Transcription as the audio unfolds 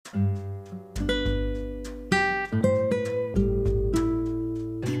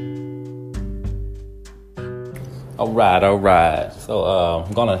All right. So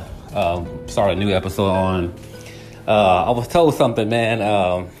I'm gonna start a new episode on. I was told something, man.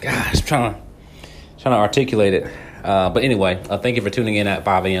 Gosh, trying to articulate it. But anyway, thank you for tuning in at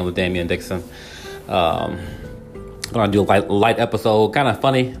 5 a.m. with Damian Dixon. I'm gonna do a light episode, kind of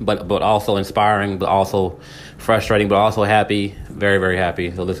funny, but also inspiring, but also frustrating, but also happy. Very, very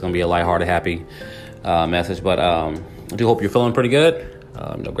happy. So this is gonna be a lighthearted, happy message. But I do hope you're feeling pretty good.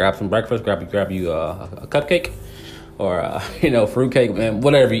 Grab some breakfast. Grab you a cupcake. Or, fruitcake, man,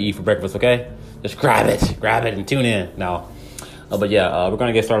 whatever you eat for breakfast, okay? Just grab it and tune in now. But yeah, we're going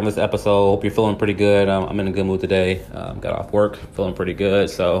to get started on this episode. Hope you're feeling pretty good. I'm in a good mood today. Got off work, feeling pretty good.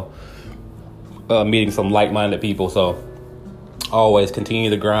 So, meeting some like-minded people. So, always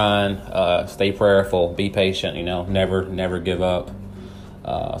continue to grind, stay prayerful, be patient, never give up.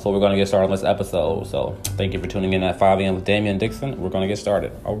 So we're going to get started on this episode. So, thank you for tuning in at 5 a.m. with Damian Dixon. We're going to get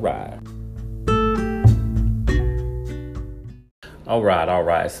started. All right. All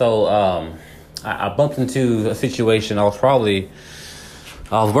right. So, I bumped into a situation. I was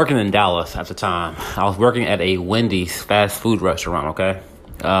working in Dallas at the time. I was working at a Wendy's fast food restaurant. Okay.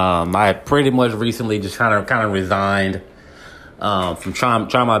 I had pretty much recently just kind of resigned, from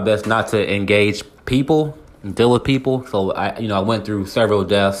trying my best not to engage people and deal with people. So I went through several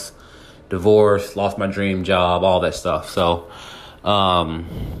deaths, divorce, lost my dream job, all that stuff. So,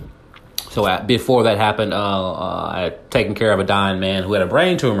 before that happened, I had taken care of a dying man who had a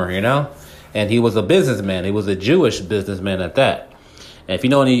brain tumor, and he was a businessman. He was a Jewish businessman at that. And if you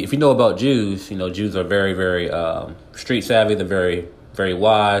know about Jews, Jews are very, very street savvy. They're very, very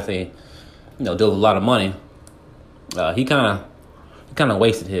wise. They, deal with a lot of money. He kind of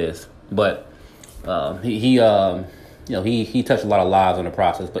wasted his, but he touched a lot of lives in the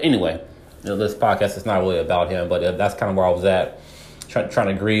process. But anyway, this podcast is not really about him, but that's kind of where I was at. Trying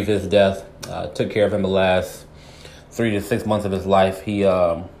to grieve his death. Took care of him the last 3 to 6 months of his life. He had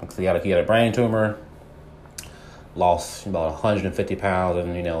a brain tumor, lost about 150 pounds,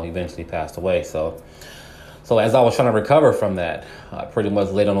 and eventually passed away. So as I was trying to recover from that, I pretty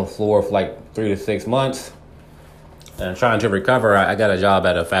much laid on the floor for like 3 to 6 months, and trying to recover. I got a job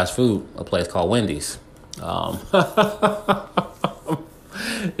at a fast food place called Wendy's.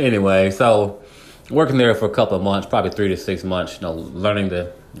 Anyway, so. Working there for a couple of months, probably 3 to 6 months, learning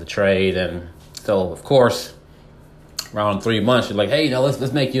the trade. And so, of course, around 3 months, you're like, hey,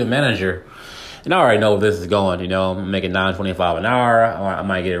 let's make you a manager. And I already know where this is going, I'm making $9.25 an hour. I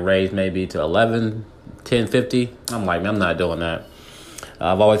might get a raise maybe to 11, 10.50. I'm like, man, I'm not doing that.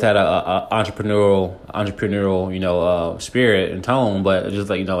 I've always had a entrepreneurial, spirit and tone, but just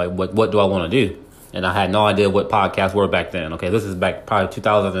what do I want to do? And I had no idea what podcasts were back then. Okay, this is back probably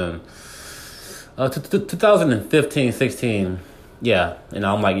 2015, 16, yeah.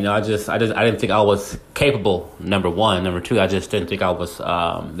 I'm like, I didn't think I was capable. Number one, number two, I just didn't think I was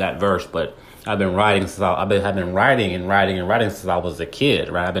that versed. But I've been writing since I've been writing since I was a kid.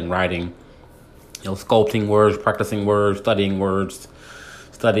 Right, I've been writing, sculpting words, practicing words, studying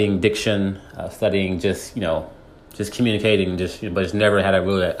diction, studying just communicating, but it's never had a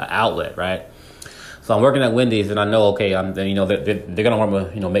real outlet, right? So I'm working at Wendy's, and I know, okay, they're gonna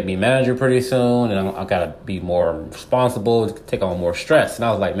want to, make me manager pretty soon, and I gotta be more responsible, take on more stress. And I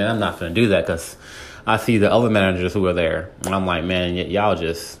was like, man, I'm not gonna do that, because I see the other managers who are there, and I'm like, man, y'all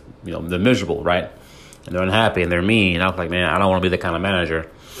just, they're miserable, right? And they're unhappy, and they're mean. And I was like, man, I don't want to be that kind of manager.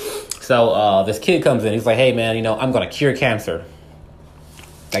 So this kid comes in, he's like, hey, man, I'm gonna cure cancer.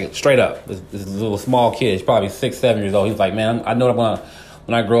 Like, straight up, this little small kid, he's probably 6, 7 years old. He's like, man, I know I'm gonna.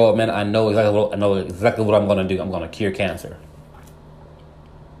 When I grow up, man, I know exactly what I'm going to do. I'm going to cure cancer.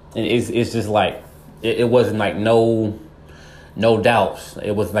 And it's just like, it wasn't like no doubts.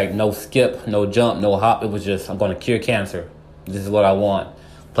 It was like no skip, no jump, no hop. It was just, I'm going to cure cancer. This is what I want.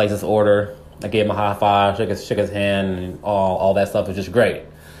 Place this order. I gave him a high five, shook his hand, and all that stuff was just great.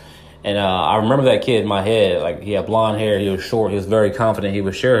 And I remember that kid in my head. Like, he had blonde hair, he was short, he was very confident, he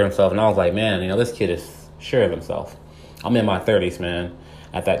was sure of himself. And I was like, man, this kid is sure of himself. I'm in my 30s, man.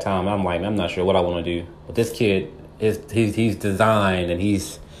 At that time, I'm like, I'm not sure what I want to do. But this kid, he's designed and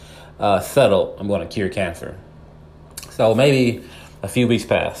he's settled. I'm going to cure cancer. So maybe a few weeks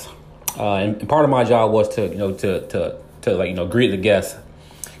pass, and part of my job was to greet the guests,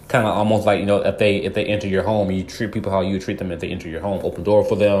 kind of almost like if they enter your home, you treat people how you treat them if they enter your home. Open door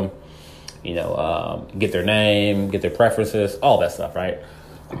for them, get their name, get their preferences, all that stuff, right?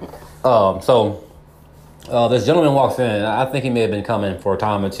 This gentleman walks in. I think he may have been coming for a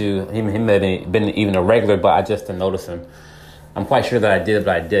time or two. He may have been even a regular, but I just didn't notice him. I'm quite sure that I did,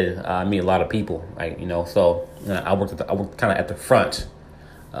 but I did. I meet a lot of people, right? So I worked kind of at the front.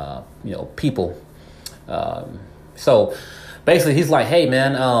 People, So basically, he's like, hey,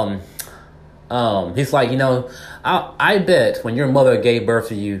 man, he's like, I bet when your mother gave birth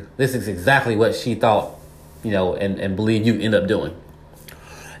to you, this is exactly what she thought, and believed you end up doing.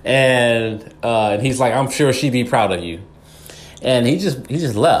 And he's like, I'm sure she'd be proud of you. And he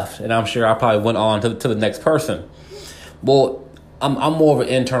just left. And I'm sure I probably went on to the next person. Well, I'm more of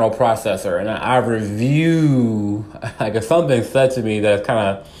an internal processor, and I review, like if something said to me that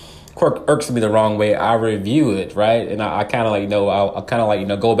kind of irks me the wrong way, I review it, right? And I kind of I'll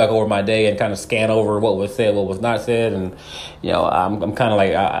kind of go back over my day and kind of scan over what was said, what was not said, and I'm kind of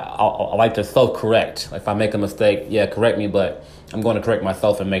like I like to self-correct. If I make a mistake, yeah, correct me, but I'm going to correct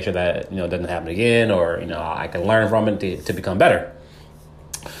myself and make sure that it doesn't happen again, or I can learn from it to become better.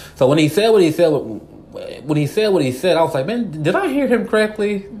 So when he said what he said, I was like, man, did I hear him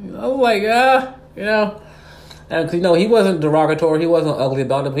correctly? I was like, and he wasn't derogatory, he wasn't ugly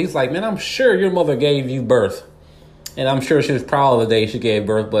about it, but he's like, man, I'm sure your mother gave you birth, and I'm sure she was proud of the day she gave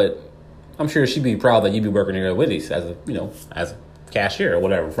birth, but I'm sure she'd be proud that you'd be working here at Wendy's as a cashier or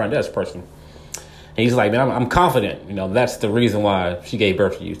whatever, front desk person. And he's like, man, I'm confident, that's the reason why she gave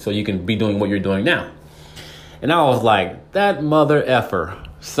birth to you, so you can be doing what you're doing now. And I was like, that mother effer.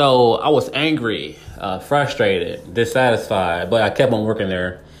 So I was angry, frustrated, dissatisfied, but I kept on working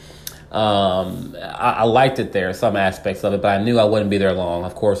there. I liked it there, some aspects of it, but I knew I wouldn't be there long.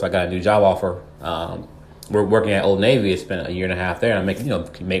 Of course, I got a new job offer. We're working at Old Navy. It's been a year and a half there, and I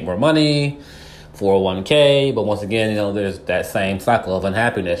make more money, 401k. But once again, there's that same cycle of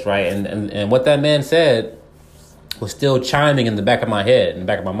unhappiness, right? And what that man said was still chiming in the back of my head, in the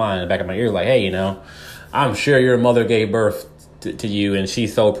back of my mind, in the back of my ear, like, hey, I'm sure your mother gave birth to you, and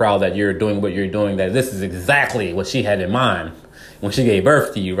she's so proud that you're doing what you're doing, that this is exactly what she had in mind when she gave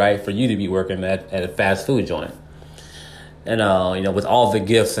birth to you, right? For you to be working at a fast food joint. And, with all the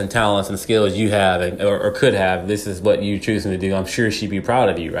gifts and talents and skills you have or could have, this is what you're choosing to do. I'm sure she'd be proud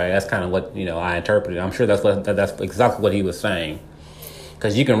of you, right? That's kind of what, I interpreted. I'm sure that's exactly what he was saying.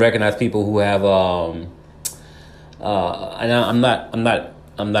 Because you can recognize people who have, and I'm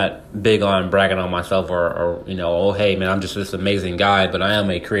not big on bragging on myself or oh, hey, man, I'm just this amazing guy, but I am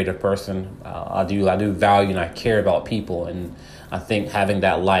a creative person. I do value and I care about people, and I think having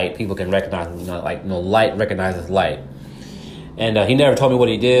that light, people can recognize, light recognizes light. And he never told me what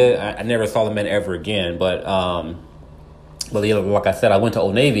he did. I never saw the man ever again. But like I said, I went to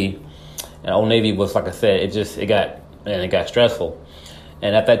Old Navy, and Old Navy was, like I said, it got stressful.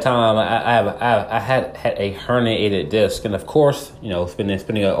 And at that time, I had a herniated disc, and of course,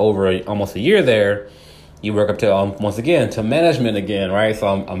 spending over almost a year there, you work up to once again to management again, right? So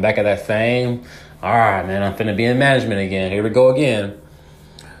I'm back at that same. All right, man, I'm finna be in management again. Here we go again.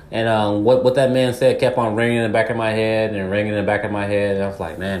 And what that man said kept on ringing in the back of my head and ringing in the back of my head. And I was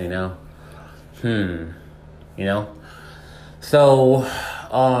like, man, So,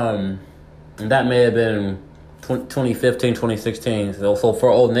 that may have been 2015, 2016. So for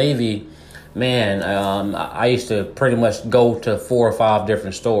Old Navy, man, I used to pretty much go to 4 or 5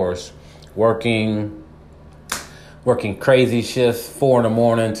 different stores, working crazy shifts, 4 in the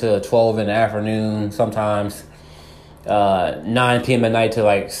morning to 12 in the afternoon, sometimes 9 p.m. at night to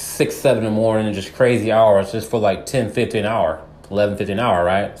like 6, 7 in the morning, and just crazy hours just for like 10, 15 hour, 11, 15 hour,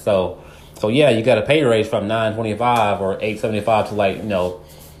 right? So yeah, you got a pay raise from $9.25 or $8.75 to like,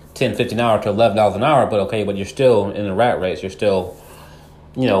 10, 15 hour to $11 an hour, but you're still in the rat race. You're still,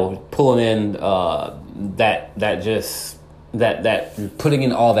 pulling in that putting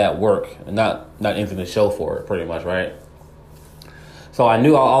in all that work and not anything to show for it, pretty much, right? So I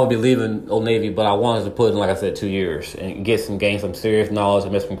knew I would be leaving Old Navy, but I wanted to put in, like I said, 2 years and gain some serious knowledge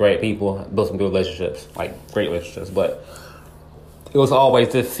and meet some great people, build some good relationships, like great relationships. But it was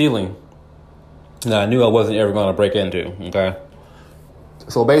always this ceiling that I knew I wasn't ever going to break into. Okay.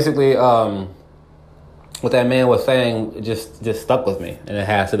 So basically, what that man was saying just stuck with me, and it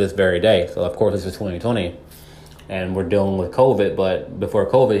has to this very day. So of course, this is 2020, and we're dealing with COVID. But before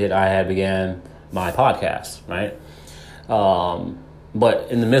COVID hit, I had began my podcast, right?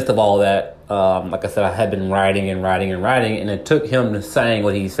 But in the midst of all that, like I said, I had been writing, and it took him saying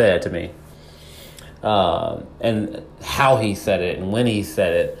what he said to me, and how he said it, and when he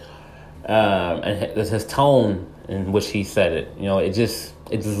said it, and his tone in which he said it. It just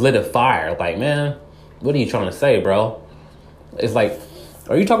lit a fire. Like, man, what are you trying to say, bro? It's like,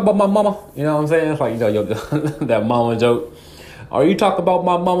 are you talking about my mama? You know what I'm saying? It's like, that mama joke. Are you talking about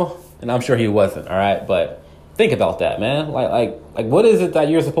my mama? And I'm sure he wasn't. All right, but. Think about that, man. Like, what is it that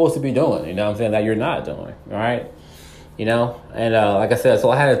you're supposed to be doing? You know what I'm saying? That you're not doing, all right? And like I said, so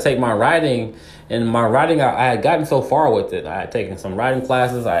I had to take my writing. And my writing, I had gotten so far with it. I had taken some writing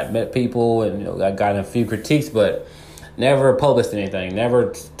classes. I had met people, and I got a few critiques, but never published anything.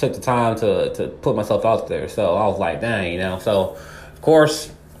 Never took the time to put myself out there. So I was like, dang. So of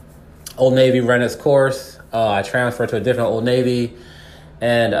course, Old Navy ran its course. I transferred to a different Old Navy,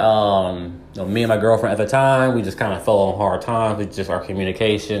 and me and my girlfriend at the time, we just kind of fell on hard times. We just our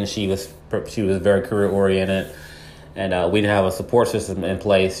communication. She was very career oriented. And we didn't have a support system in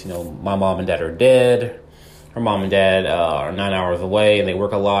place. My mom and dad are dead. Her mom and dad are 9 hours away, and they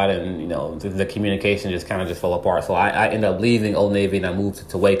work a lot. And the communication just kind of fell apart. So I ended up leaving Old Navy, and I moved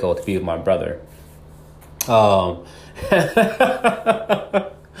to Waco to be with my brother. To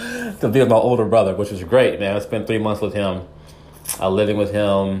be with my older brother, which was great, man. I spent 3 months with him, living with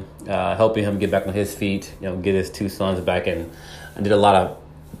him, helping him get back on his feet. Get his 2 sons back, and I did a lot of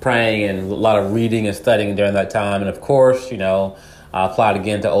praying and a lot of reading and studying during that time. And of course, I applied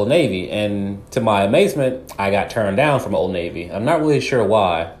again to Old Navy, and to my amazement, I got turned down from Old Navy. I'm not really sure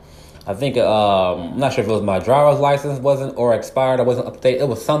why. I think I'm not sure if it was my driver's license wasn't or expired. I wasn't up to date. It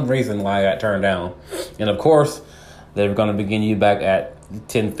was some reason why I got turned down. And of course, they were going to begin you back at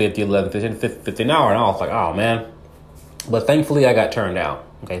 10:50, 11:50, 50 an hour, and I was like, oh man. But thankfully, I got turned down.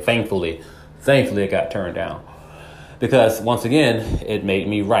 Okay, thankfully, I got turned down. Because once again, it made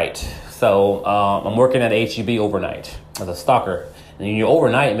me write. So I'm working at HEB overnight as a stalker. And when you're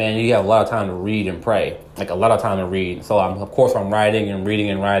overnight, man, you have a lot of time to read and pray. Like a lot of time to read. So I'm writing and reading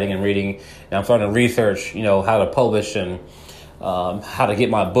and writing and reading. And I'm starting to research, how to publish and how to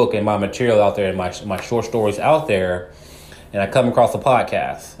get my book and my material out there and my short stories out there. And I come across a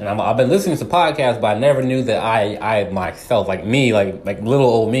podcast. And I've been listening to podcasts, but I never knew that I myself, like me, like little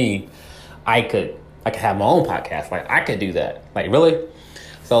old me, I could have my own podcast. Like, I could do that. Like, really?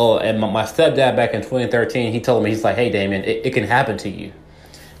 So, and my stepdad back in 2013, he told me, he's like, hey, Damien, it can happen to you.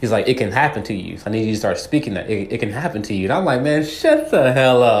 He's like, it can happen to you. So I need you to start speaking that. It can happen to you. And I'm like, man, shut the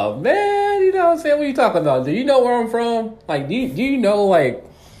hell up, man. You know what I'm saying? What are you talking about? Do you know where I'm from? Like, do you know, like,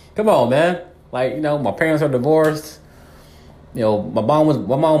 come on, man. Like, my parents are divorced. My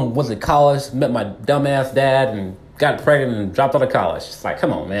mom was in college, met my dumbass dad, and got pregnant and dropped out of college. It's like,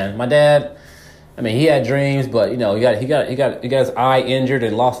 come on, man. My dad, I mean, he had dreams, but he got his eye injured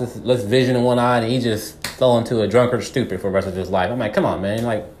and lost his vision in one eye, and he just fell into a drunkard stupid for the rest of his life. I'm like, come on, man.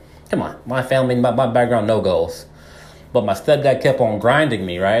 Like, come on. My family, my background, no goals. But my stepdad kept on grinding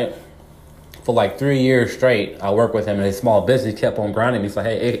me, right? For like 3 years straight, I worked with him in his small business. He kept on grinding me. He's like,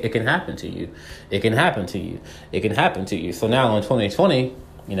 hey, it can happen to you. It can happen to you. It can happen to you. So now in 2020,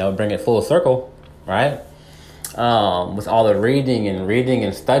 bring it full circle, right? With all the reading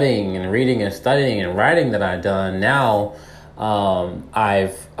and studying and reading and studying and writing that I've done, now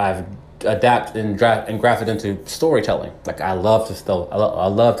I've adapted and grafted into storytelling. Like, I love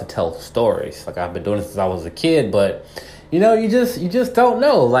to tell stories. Like, I've been doing this since I was a kid, but you just don't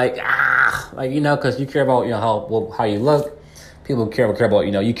know. Because you care about how you look. People care about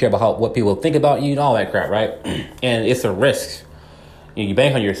you care about what people think about you and all that crap, right? And it's a risk. You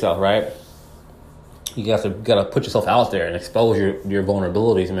bank on yourself, right? You gotta put yourself out there and expose your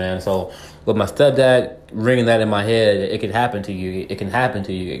vulnerabilities, man. So with my stepdad ringing that in my head, it can happen to you. It can happen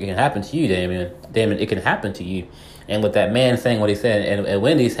to you. It can happen to you, Damien. Damien, it can happen to you. And with that man saying what he said, and at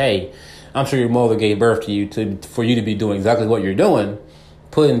Wendy's, hey, I'm sure your mother gave birth to you for you to be doing exactly what you're doing.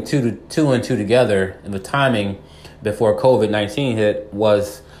 Putting two and two together, and the timing before COVID-19 hit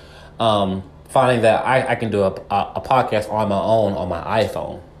was finding that I can do a podcast on my own on my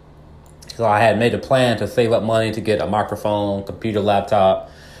iPhone. So I had made a plan to save up money to get a microphone, computer, laptop,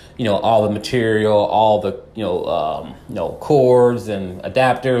 all the material, all the cords and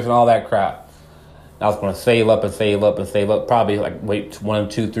adapters and all that crap. I was going to save up, probably wait 1,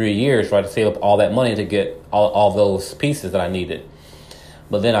 2, 3 years, right, to save up all that money to get all those pieces that I needed.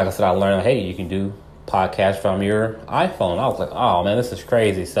 But then, like I said, I learned, hey, you can do podcasts from your iPhone. I was like, oh man, this is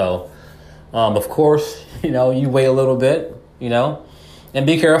crazy. So, of course, you wait a little bit, and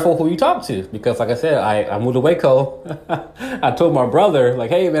be careful who you talk to, because like I said, I moved to Waco. I told my brother,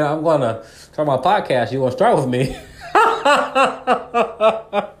 like, hey man, I'm going to start my podcast. You want to start with me?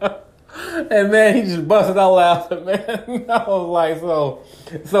 And man, he just busted out laughing, man. I was like,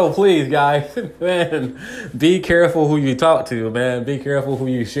 so please, guys, man, be careful who you talk to, man. Be careful who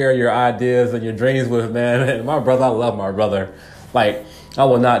you share your ideas and your dreams with, man. And my brother, I love my brother. Like, I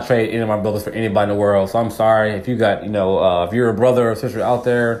will not trade any of my brothers for anybody in the world. So I'm sorry if you got, if you're a brother or sister out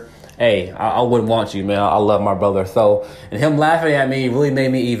there, hey, I wouldn't want you, man. I love my brother. So, and him laughing at me really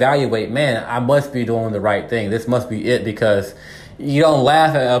made me evaluate, man, I must be doing the right thing. This must be it, because you don't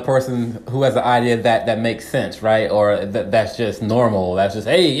laugh at a person who has an idea that makes sense, right? Or that's just normal. That's just,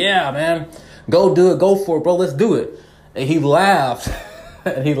 hey, yeah, man, go do it, go for it, bro, let's do it. And he laughed,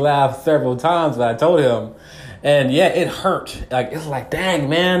 and he laughed several times when I told him, and yeah, it hurt. Like it's like, dang,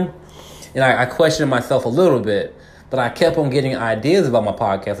 man. And I questioned myself a little bit, but I kept on getting ideas about my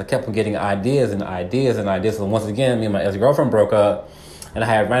podcast. I kept on getting ideas and ideas and ideas. And once again, me and my ex-girlfriend broke up. And I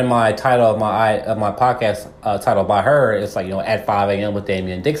had ran my title of my podcast title by her. It's like, at 5 a.m. with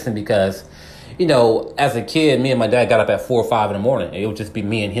Damian Dixon, because, as a kid, me and my dad got up at 4 or 5 in the morning. It would just be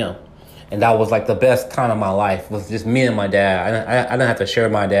me and him. And that was like the best time of my life, was just me and my dad. I didn't have to share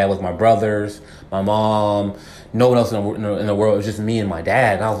my dad with my brothers, my mom, no one else in the world. It was just me and my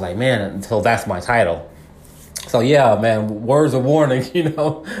dad. And I was like, man, so that's my title. So yeah, man, words of warning,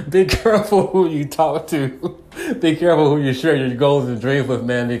 be careful who you talk to. Be careful who you share your goals and dreams with,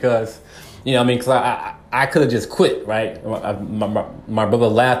 man, because, because I could have just quit, right? My brother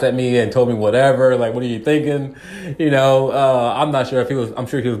laughed at me and told me whatever, like, what are you thinking? I'm not sure I'm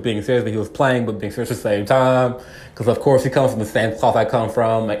sure he was being serious, but he was playing, but being serious at the same time. Because of course he comes from the same cloth I come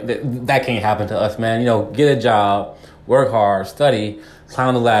from. Like, that can't happen to us, man. Get a job, work hard, study,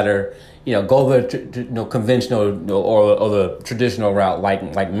 climb the ladder, go the conventional or the traditional route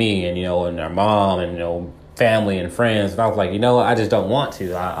like me and and our mom and family and friends. And I was like, I just don't want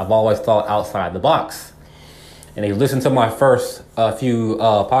to. I've always thought outside the box. And if you listen to my first few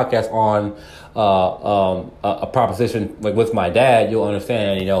podcasts on a proposition like with my dad, you'll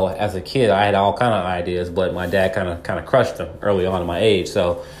understand. As a kid, I had all kind of ideas, but my dad kind of crushed them early on in my age.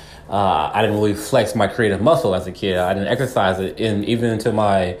 So I didn't really flex my creative muscle as a kid. I didn't exercise it even into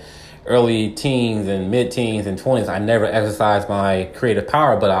my early teens and mid-teens and 20s. I never exercised my creative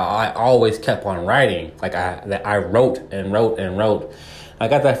power, but I always kept on writing. Like I wrote and wrote and wrote. I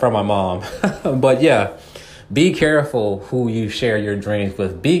got that from my mom. But yeah, be careful who you share your dreams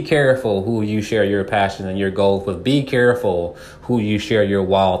with. Be careful who you share your passion and your goals with. Be careful who you share your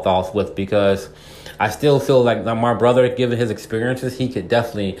wild thoughts with, because I still feel like my brother, given his experiences, he could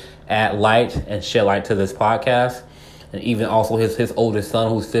definitely add light and shed light to this podcast. And even also his oldest son,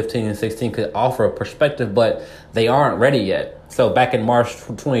 who's 15 and 16, could offer a perspective, but they aren't ready yet. So back in March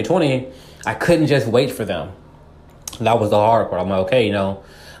 2020, I couldn't just wait for them. That was the hard part. I'm like, okay,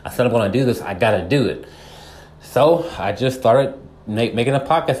 I said I'm going to do this. I got to do it. So I just started making a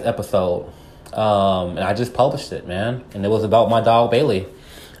podcast episode. And I just published it, man. And it was about my dog, Bailey.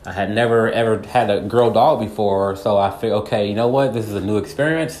 I had never, ever had a girl dog before. So I figured, okay, you know what? This is a new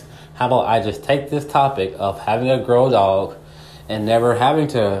experience. How about I just take this topic of having a girl dog and never having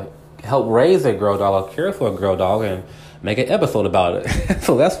to help raise a girl dog or care for a girl dog and make an episode about it.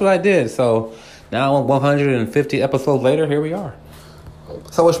 So that's what I did. So now 150 episodes later, here we are.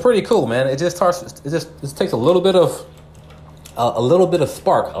 So it's pretty cool, man. It just takes a little bit of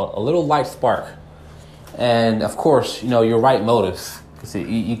spark, a little light spark. And of course, your right motives.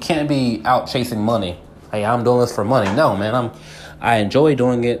 You can't be out chasing money. Hey, I'm doing this for money. No, man, I enjoy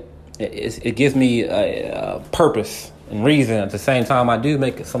doing it. It gives me a purpose and reason. At the same time, I do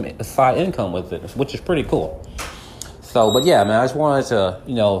make some side income with it, which is pretty cool. So, but yeah, man, I just wanted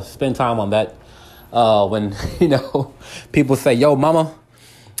to, spend time on that. When, people say, yo, mama,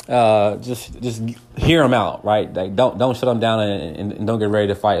 just hear them out, right? Like, don't shut them down and don't get ready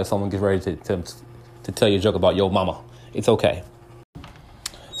to fight if someone gets ready to tell you a joke about yo, mama. It's okay.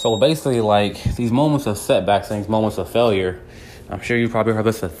 So basically, like, these moments of setbacks and these moments of failure, I'm sure you've probably heard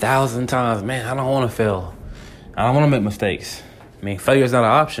this 1,000 times. Man, I don't want to fail. I don't want to make mistakes. I mean, failure is not an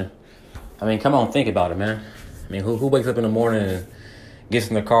option. I mean, come on, think about it, man. I mean, who wakes up in the morning and gets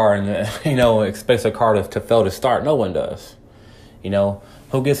in the car and, expects a car to fail to start? No one does.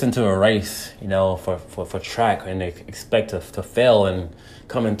 Who gets into a race, for track and they expect to fail and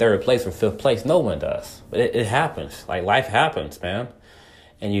come in third place or fifth place? No one does. But it happens. Like, life happens, man.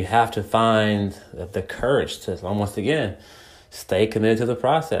 And you have to find the courage to, once again, stay committed to the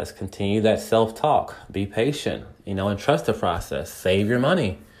process. Continue that self-talk. Be patient, and trust the process. Save your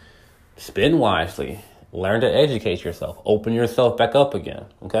money. Spend wisely. Learn to educate yourself. Open yourself back up again,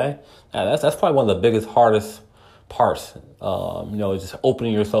 okay? Now, that's probably one of the biggest, hardest parts. Just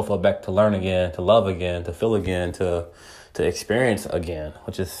opening yourself up back to learn again, to love again, to feel again, to experience again,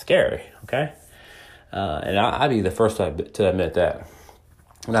 which is scary, okay? And I'd be the first to admit that.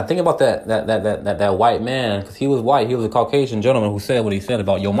 And I think about that white man, because he was white. He was a Caucasian gentleman who said what he said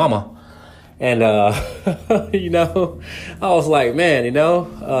about yo mama. And, I was like, man,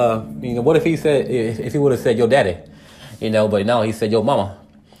 what if he said, if he would have said yo daddy, but no, he said yo mama.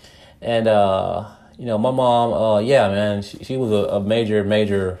 And, my mom, yeah, man, she was a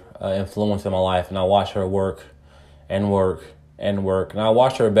major influence in my life. And I watched her work and and work, and I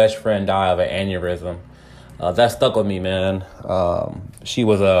watched her best friend die of an aneurysm. That stuck with me, man. She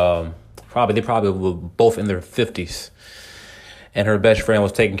was they probably were both in their 50s, and her best friend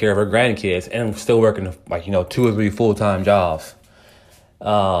was taking care of her grandkids and still working 2 or 3 full-time jobs.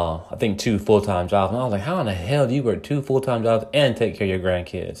 I think 2 full-time jobs. And I was like, how in the hell do you work 2 full-time jobs and take care of your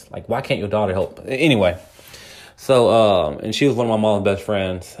grandkids? Like, why can't your daughter help? Anyway, so, and she was one of my mom's best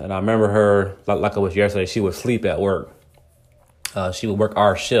friends. And I remember her, like it was yesterday, she would sleep at work. She would work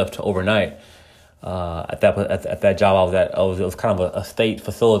our shift overnight. At that job I was at, it was kind of a state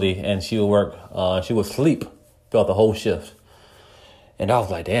facility, and she would work, she would sleep throughout the whole shift. And I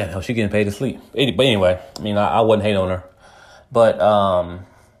was like, damn, how's she getting paid to sleep? But anyway, I mean, I wasn't hating on her. But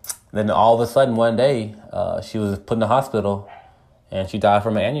then all of a sudden one day, she was put in the hospital and she died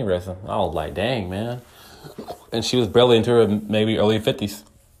from an aneurysm. I was like, dang, man. And she was barely into her maybe early 50s.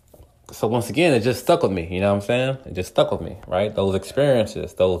 So once again, it just stuck with me. You know what I'm saying? It just stuck with me, right? Those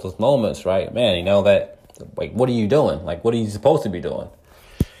experiences, those moments, right? Man, that, like, what are you doing? Like, what are you supposed to be doing?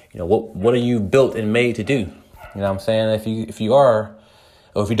 What are you built and made to do? You know what I'm saying? If you are,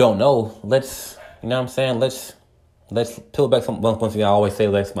 or if you don't know, let's peel back some. Once again, I always say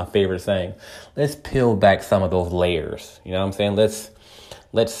that's my favorite saying. Let's peel back some of those layers. You know what I'm saying?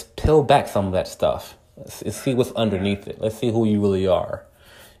 Let's peel back some of that stuff. Let's see what's underneath it. Let's see who you really are.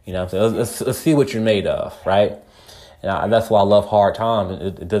 You know what I'm saying? Let's see what you're made of, right? And that's why I love hard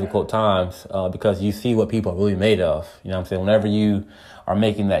times, difficult times, because you see what people are really made of. You know what I'm saying? Whenever you are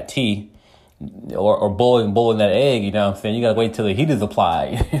making that tea, or boiling that egg, you know what I'm saying? You gotta wait till the heat is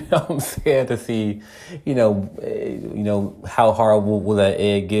applied, you know what I'm saying, to see, how hard will that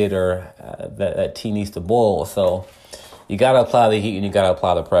egg get, or that tea needs to boil. So you gotta apply the heat and you gotta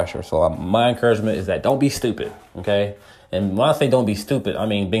apply the pressure. So my encouragement is that don't be stupid, okay? And when I say don't be stupid, I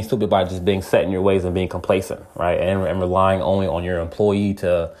mean being stupid by just being set in your ways and being complacent, right? And relying only on your employee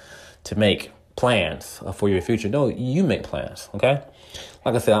to make plans for your future. No, you make plans, okay?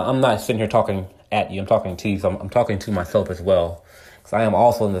 Like I said, I'm not sitting here talking at you. I'm talking to you. So I'm talking to myself as well. Because I am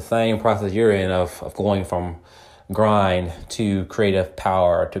also in the same process you're in of going from grind to creative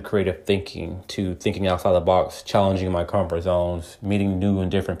power, to creative thinking, to thinking outside the box, challenging my comfort zones, meeting new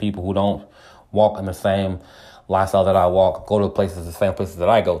and different people who don't walk in the same lifestyle that I walk, go to the same places that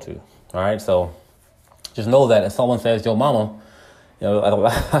I go to. All right. So just know that if someone says, yo, mama,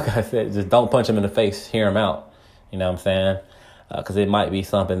 like I said, just don't punch them in the face, hear them out. You know what I'm saying? Because it might be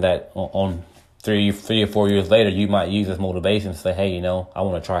something that on 3 or 4 years later, you might use as motivation to say, hey, I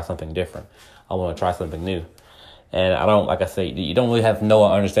want to try something different. I want to try something new. And like I say, you don't really have to know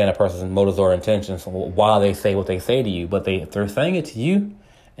or understand a person's motives or intentions while they say what they say to you. But if they're saying it to you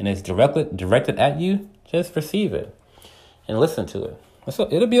and it's directed at you, just receive it and listen to it. So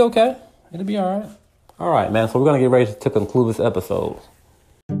it'll be okay. It'll be all right. All right, man. So we're going to get ready to conclude this episode.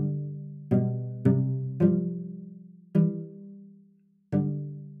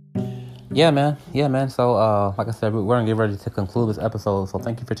 Yeah, man. So, like I said, we're going to get ready to conclude this episode. So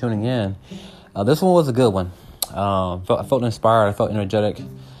thank you for tuning in. This one was a good one. I felt inspired. I felt energetic.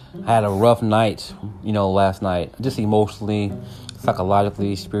 I had a rough night, last night, just emotionally,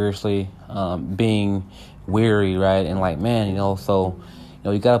 psychologically, spiritually, being weary, right? And like, man, you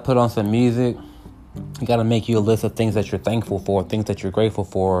got to put on some music. You got to make you a list of things that you're thankful for, things that you're grateful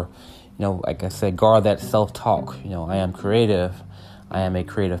for. Like I said, guard that self-talk. I am creative. I am a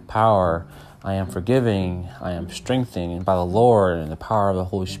creative power. I am forgiving. I am strengthened by the Lord and the power of the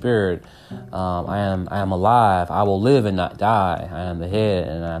Holy Spirit. I am alive. I will live and not die. I am the head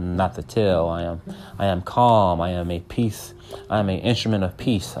and I am not the tail. I am calm. I am a peace. I am an instrument of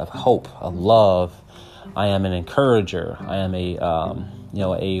peace, of hope, of love. I am an encourager. I am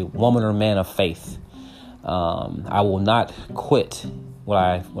a woman or man of faith. I will not quit what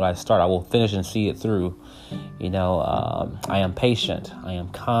I start. I will finish and see it through. I am patient. I am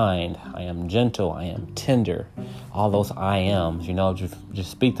kind. I am gentle. I am tender. All those I ams,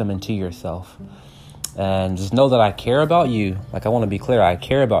 just speak them into yourself. And just know that I care about you. Like, I want to be clear. I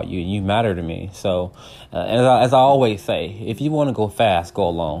care about you and you matter to me. So, as I always say, if you want to go fast, go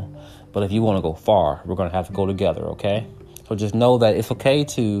alone. But if you want to go far, we're going to have to go together, okay? So just know that it's okay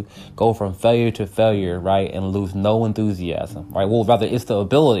to go from failure to failure, right? And lose no enthusiasm, right? Well, rather, it's the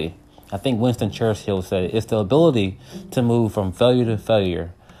ability. I think Winston Churchill said it's the ability to move from failure to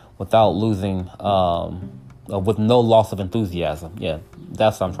failure without losing, with no loss of enthusiasm. Yeah,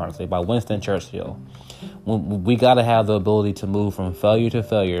 that's what I'm trying to say, by Winston Churchill. We got to have the ability to move from failure to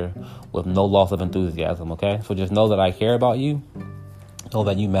failure with no loss of enthusiasm, okay? So just know that I care about you. Know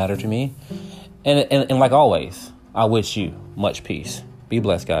that you matter to me. And like always, I wish you much peace. Be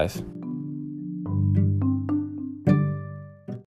blessed, guys.